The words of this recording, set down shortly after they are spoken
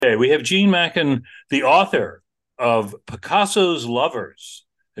Okay, we have Jeanne Mackin, the author of Picasso's Lovers,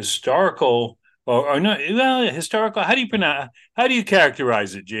 historical or no, well, historical. How do you pronounce? How do you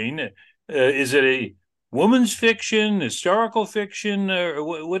characterize it, Jeanne? Is it a woman's fiction, historical fiction, or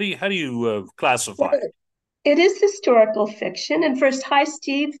what do you? How do you classify it? Well, it is historical fiction. And first, hi,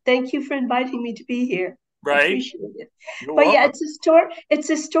 Steve. Thank you for inviting me to be here. I Right? appreciate it. You're But yeah, welcome. it's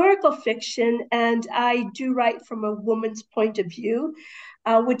historical fiction, and I do write from a woman's point of view,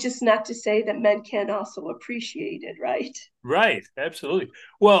 which is not to say that men can also appreciate it, right? Right, absolutely.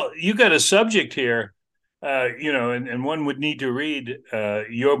 Well, you got a subject here, and one would need to read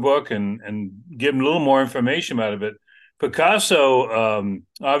your book and give them a little more information out it. Picasso,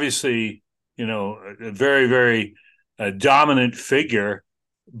 obviously, a very, very dominant figure,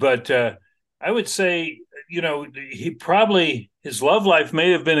 but I would say, he probably his love life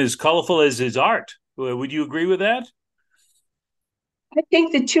may have been as colorful as his art. Would you agree with that? I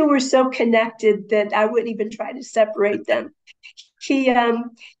think the two were so connected that I wouldn't even try to separate them. He,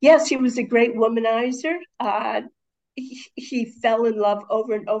 yes, he was a great womanizer. He fell in love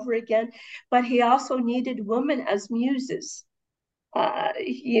over and over again, but he also needed women as muses.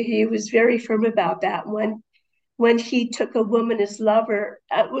 He was very firm about that. When he took a woman as lover,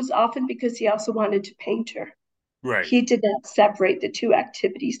 it was often because he also wanted to paint her. Right. He did not separate the two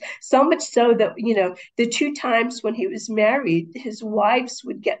activities. So much so that, the two times when he was married, his wives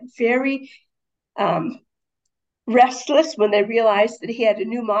would get very um, restless when they realized that he had a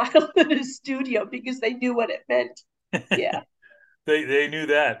new model in his studio because they knew what it meant. Yeah. They knew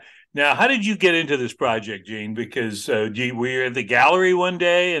that. Now, how did you get into this project, Gene? Because were you at the gallery one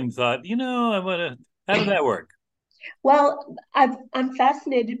day and thought, I want to. How did that work? Well, I'm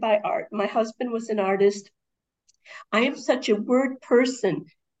fascinated by art. My husband was an artist. I am such a word person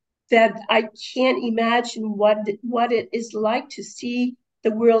that I can't imagine what it is like to see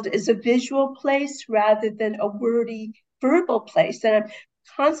the world as a visual place rather than a wordy verbal place. And I'm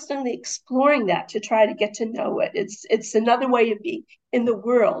constantly exploring that to try to get to know it. It's another way of being in the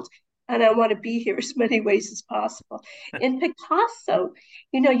world. And I want to be here as many ways as possible. In Picasso,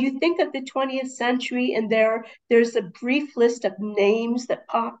 you think of the 20th century, and there's a brief list of names that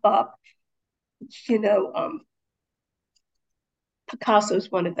pop up. You know, um, Picasso is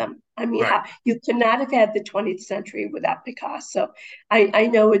one of them. I mean, Right. you could not have had the 20th century without Picasso. I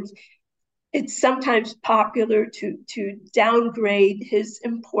know it's sometimes popular to downgrade his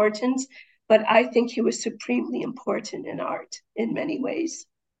importance, but I think he was supremely important in art in many ways.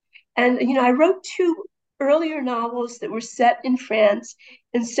 And I wrote two earlier novels that were set in France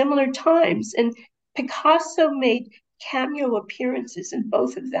in similar times, and Picasso made cameo appearances in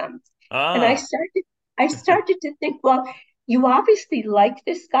both of them. And I Ah, started I started to think, well, you obviously like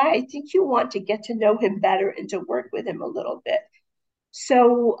this guy. I think you want to get to know him better and to work with him a little bit.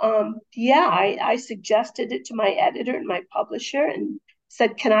 So yeah, I suggested it to my editor and my publisher and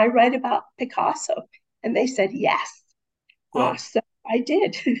said, can I write about Picasso? And they said yes. well, So I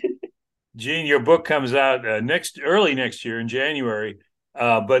did. Gene, your book comes out early next year in January.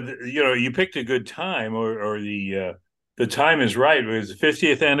 But you picked a good time, or the time is right. It was the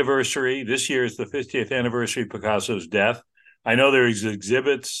 50th anniversary. This year is the 50th anniversary of Picasso's death. I know there's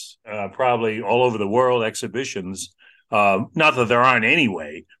exhibits probably all over the world, exhibitions. Not that there aren't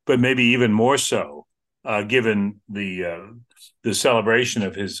anyway, but maybe even more so, given the celebration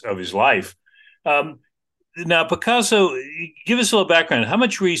of his life. Um, Now, Picasso, give us a little background. How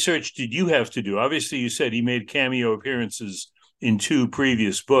much research did you have to do? Obviously, you said he made cameo appearances in two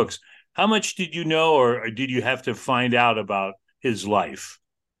previous books. How much did you know, or did you have to find out about his life?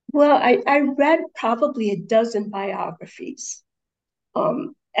 Well, I read probably a dozen biographies,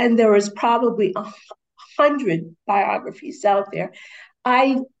 and there was probably 100 biographies out there.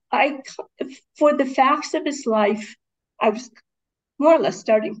 I, I, for the facts of his life, I was more or less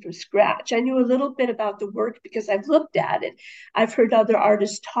starting from scratch. I knew a little bit about the work because I've looked at it. I've heard other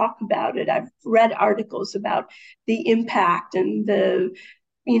artists talk about it. I've read articles about the impact and the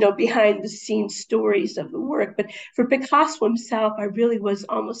behind the scenes stories of the work. But for Picasso himself, I really was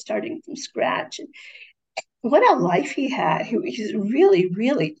almost starting from scratch. And what a life he had. He's really,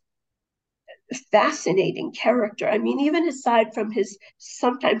 really fascinating character. I mean, even aside from his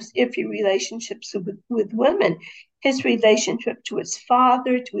sometimes iffy relationships with women, his relationship to his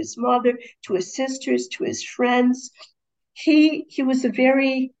father, to his mother, to his sisters, to his friends, he was a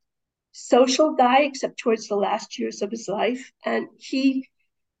very social guy, except towards the last years of his life, and he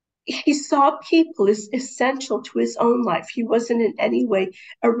saw people as essential to his own life. He wasn't in any way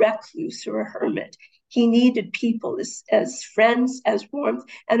a recluse or a hermit. He needed people as friends, as warmth,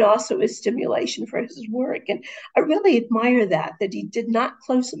 and also as stimulation for his work. And I really admire that he did not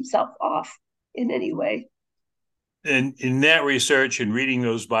close himself off in any way. And in that research and reading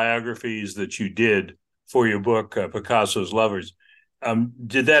those biographies that you did for your book, Picasso's Lovers,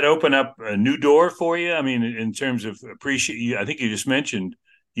 did that open up a new door for you? I mean, in terms of appreciate, I think you just mentioned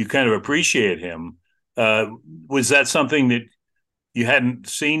you kind of appreciate him. Uh, was that something that you hadn't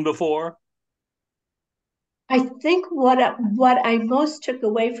seen before? I think what I most took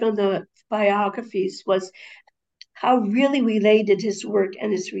away from the biographies was how really related his work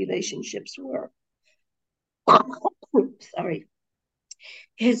and his relationships were. Sorry,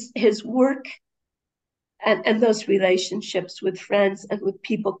 his work and those relationships with friends and with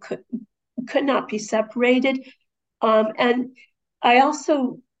people could not be separated. And I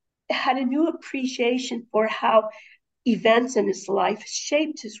also had a new appreciation for how events in his life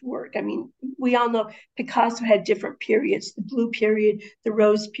shaped his work. I mean, we all know Picasso had different periods, the blue period, the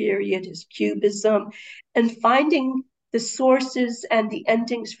rose period, his cubism, and finding the sources and the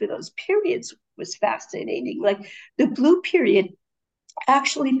endings for those periods was fascinating. Like the blue period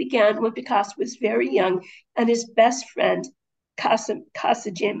actually began when Picasso was very young and his best friend,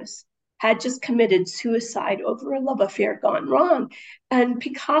 Casagemas, had just committed suicide over a love affair gone wrong. And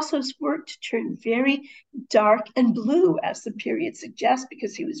Picasso's work turned very dark and blue, as the period suggests,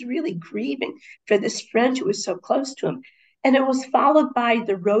 because he was really grieving for this friend who was so close to him. And it was followed by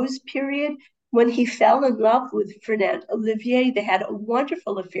the Rose period, when he fell in love with Fernand Olivier. They had a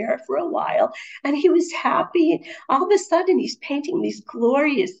wonderful affair for a while, and he was happy. All of a sudden, he's painting these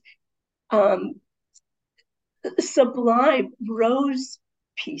glorious, um, sublime rose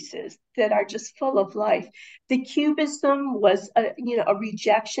pieces that are just full of life. The Cubism was a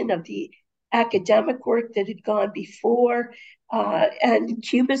rejection of the academic work that had gone before, and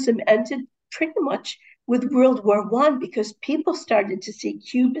Cubism ended pretty much with World War One because people started to see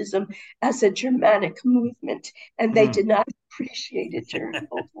Cubism as a Germanic movement, and they Hmm. did not appreciate it during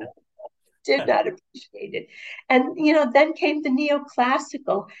World War. Did not appreciate it. And, then came the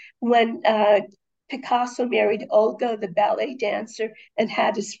neoclassical when Picasso married Olga, the ballet dancer, and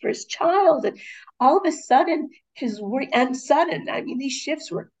had his first child. And all of a sudden, his work, and sudden, I mean, these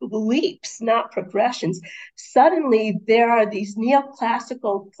shifts were leaps, not progressions. Suddenly, there are these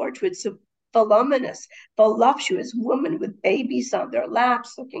neoclassical portraits of voluminous, voluptuous women with babies on their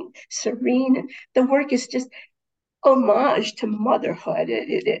laps looking serene. And the work is just homage to motherhood.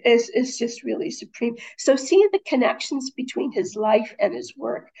 It's just really supreme. So seeing the connections between his life and his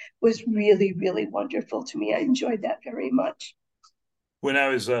work was really, really wonderful to me. I enjoyed that very much. When I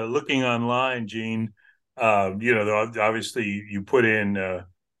was looking online, Jeanne, obviously you put in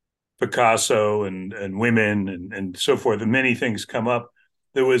Picasso and women and so forth, and many things come up.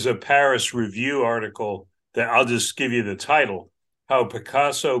 There was a Paris Review article that I'll just give you the title: "How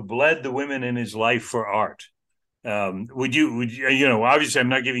Picasso Bled the Women in His Life for Art." Obviously I'm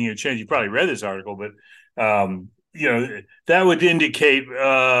not giving you a chance. You probably read this article, but that would indicate,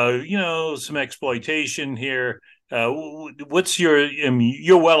 some exploitation here. What's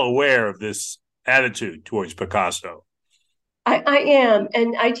you're well aware of this attitude towards Picasso. I am.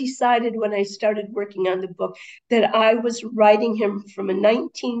 And I decided when I started working on the book that I was writing him from a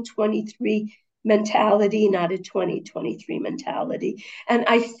 1923 mentality, not a 2023 mentality. And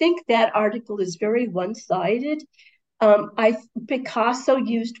I think that article is very one sided. I Picasso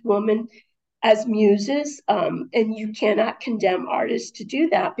used women as muses, and you cannot condemn artists to do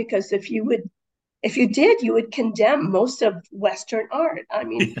that because if you did, you would condemn most of Western art. I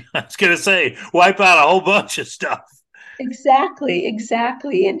mean, I was going to say, wipe out a whole bunch of stuff. exactly,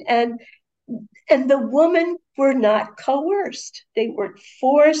 exactly, and the women were not coerced; they weren't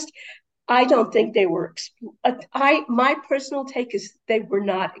forced. I don't think they were. I My personal take is they were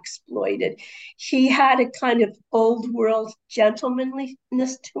not exploited. He had a kind of old world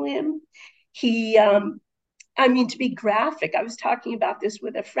gentlemanliness to him. He I mean, to be graphic, I was talking about this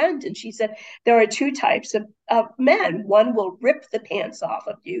with a friend, and she said there are two types of men. One will rip the pants off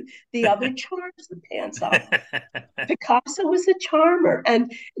of you, the other charms the pants off. Picasso was a charmer,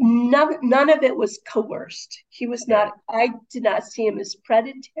 and none of it was coerced. He was Yeah. not, I did not see him as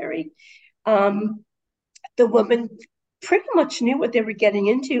predatory. Um, the women pretty much knew what they were getting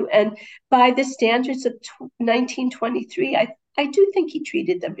into. And by the standards of 1923, I do think he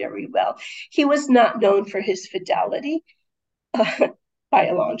treated them very well. He was not known for his fidelity by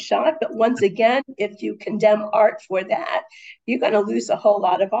a long shot. But once again, if you condemn art for that, you're going to lose a whole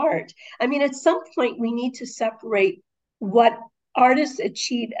lot of art. I mean, at some point, we need to separate what artists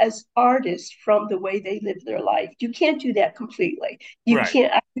achieve as artists from the way they live their life. You can't do that completely. You Right.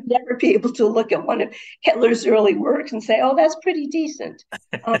 can't. You'd never be able to look at one of Hitler's early works and say, "Oh, that's pretty decent."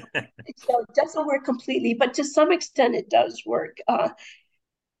 Um, so it doesn't work completely, but to some extent, it does work.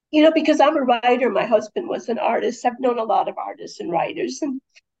 Because I'm a writer, my husband was an artist. I've known a lot of artists and writers, and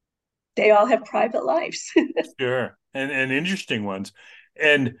they all have private lives. Sure, and interesting ones.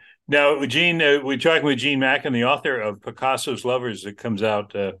 And now, Jeanne, we're talking with Jeanne Mackin, the author of Picasso's Lovers, that comes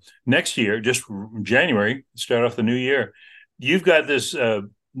out next year, just January, start off the new year. You've got this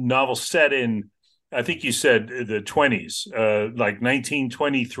novel set in, I think you said the 20s, like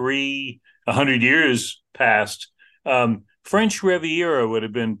 1923, 100 years past. French Riviera would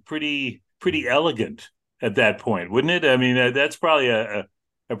have been pretty elegant at that point, wouldn't it? I mean, that's probably a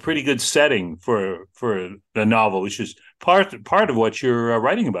pretty good setting for the novel, which is part of what you're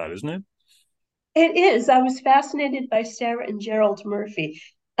writing about, isn't it? It is. I was fascinated by Sara and Gerald Murphy.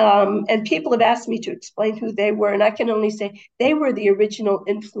 And people have asked me to explain who they were, and I can only say they were the original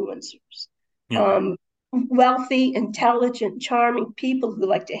influencers. Yeah. Wealthy, intelligent, charming people who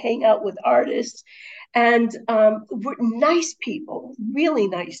like to hang out with artists and were nice people, really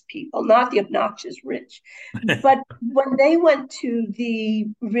nice people, not the obnoxious rich. But when they went to the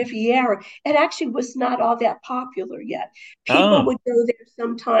Riviera, it actually was not all that popular yet. People Oh, would go there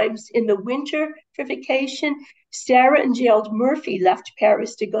sometimes in the winter for vacation. Sara and Gerald Murphy left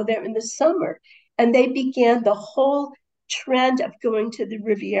Paris to go there in the summer, and they began the whole trend of going to the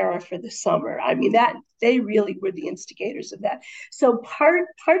Riviera for the summer. I mean, that they really were the instigators of that. So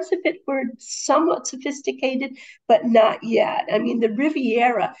parts of it were somewhat sophisticated, but not yet. I mean, the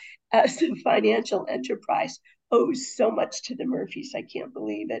Riviera as a financial enterprise owes so much to the Murphys. I can't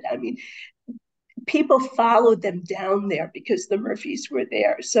believe it. I mean, people followed them down there because the Murphys were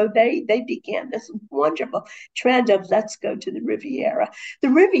there. So they began this wonderful trend of let's go to the Riviera. The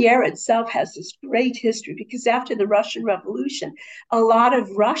Riviera itself has this great history because after the Russian Revolution, a lot of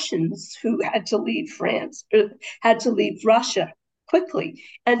Russians who had to leave France or had to leave Russia quickly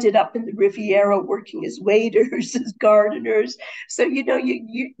ended up in the Riviera working as waiters, as gardeners. So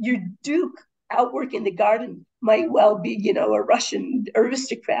your Duke out working the garden might well be, a Russian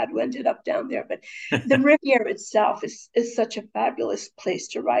aristocrat who ended up down there. But the Riviera itself is such a fabulous place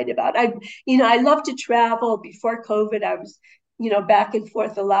to write about. I love to travel. Before COVID, I was, back and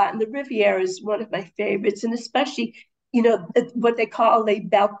forth a lot. And the Riviera is one of my favorites. And especially, what they call a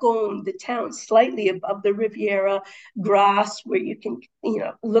balcon, the town slightly above the Riviera grass, where you can,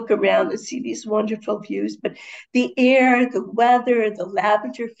 look around and see these wonderful views. But the air, the weather, the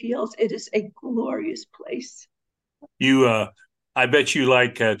lavender fields, it is a glorious place. you I bet you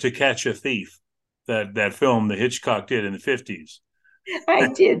like To Catch a Thief, that film that Hitchcock did in the 50s. I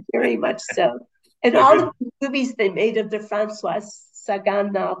did very much so. And A all good. the movies they made of the Francois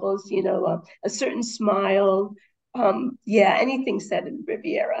Sagan novels, A Certain Smile, yeah, anything set in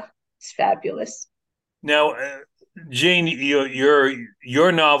Riviera, it's fabulous. Now, Jeanne,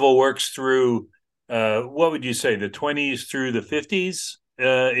 your novel works through what would you say, the 20s through the 50s,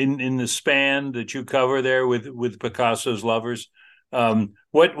 in the span that you cover there with Picasso's Lovers.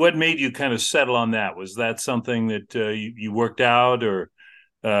 What made you kind of settle on that? Was that something that you worked out, or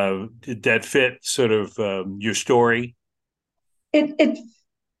did that fit sort of your story? It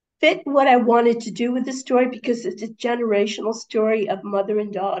fit what I wanted to do with the story because it's a generational story of mother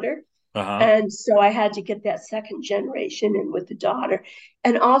and daughter. Uh-huh. And so I had to get that second generation in with the daughter.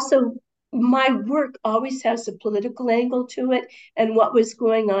 And also, my work always has a political angle to it. And what was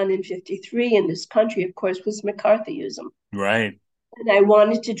going on in 53 in this country, of course, was McCarthyism. Right. And I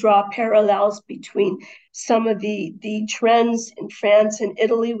wanted to draw parallels between some of the trends in France and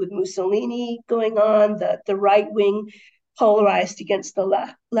Italy with Mussolini going on, the right wing polarized against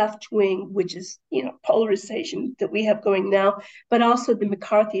the left wing, which is, polarization that we have going now, but also the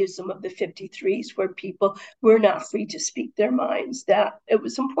McCarthyism of the 53s, where people were not free to speak their minds. That it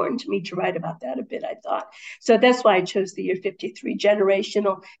was important to me to write about that a bit, I thought. So that's why I chose the year 53,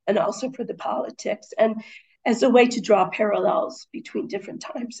 generational, and also for the politics. And as a way to draw parallels between different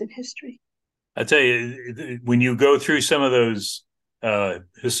times in history. I tell you, when you go through some of those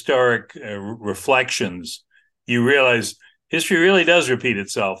historic reflections, you realize history really does repeat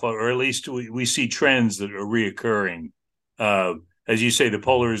itself, or at least we see trends that are reoccurring. As you say, the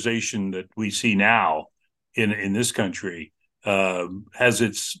polarization that we see now in this country has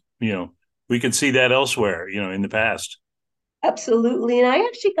its, we can see that elsewhere, in the past. Absolutely. And I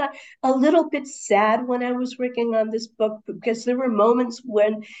actually got a little bit sad when I was working on this book because there were moments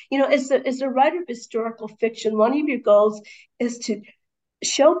when, as a writer of historical fiction, one of your goals is to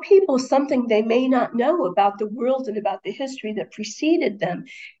show people something they may not know about the world and about the history that preceded them.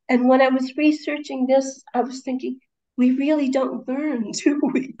 And when I was researching this, I was thinking, we really don't learn, do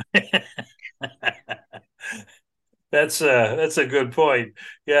we? That's a good point.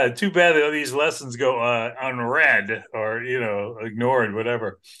 Yeah, too bad that these lessons go unread or ignored,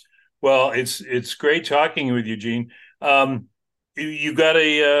 whatever. Well, it's great talking with you, Jeanne. You got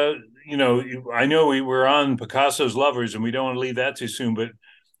a I know we were on Picasso's Lovers, and we don't want to leave that too soon, but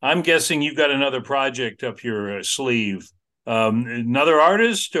I'm guessing you've got another project up your sleeve. Another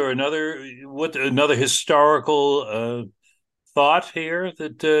artist or another historical thought here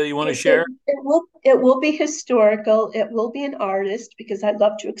that you want to It, share? it, it will be historical. It will be an artist because I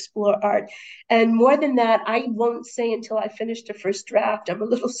love to explore art. And more than that, I won't say until I finish the first draft. I'm a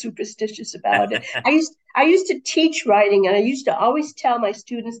little superstitious about it. I used to teach writing, and I used to always tell my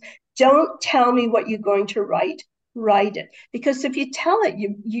students, don't tell me what you're going to write. Write it, because if you tell it,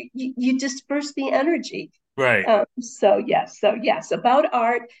 you disperse the energy. Right. So yes, about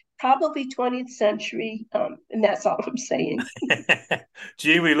art, probably 20th century, and that's all I'm saying.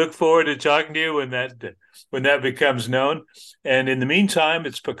 Gee, we look forward to talking to you when that becomes known. And in the meantime,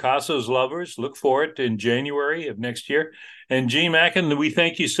 it's Picasso's Lovers. Look for it in January of next year. And Jeanne Mackin, we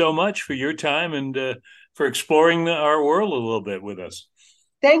thank you so much for your time and for exploring our world a little bit with us.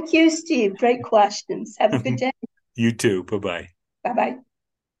 Thank you, Steve. Great questions. Have a good day. You too. Bye bye. Bye bye.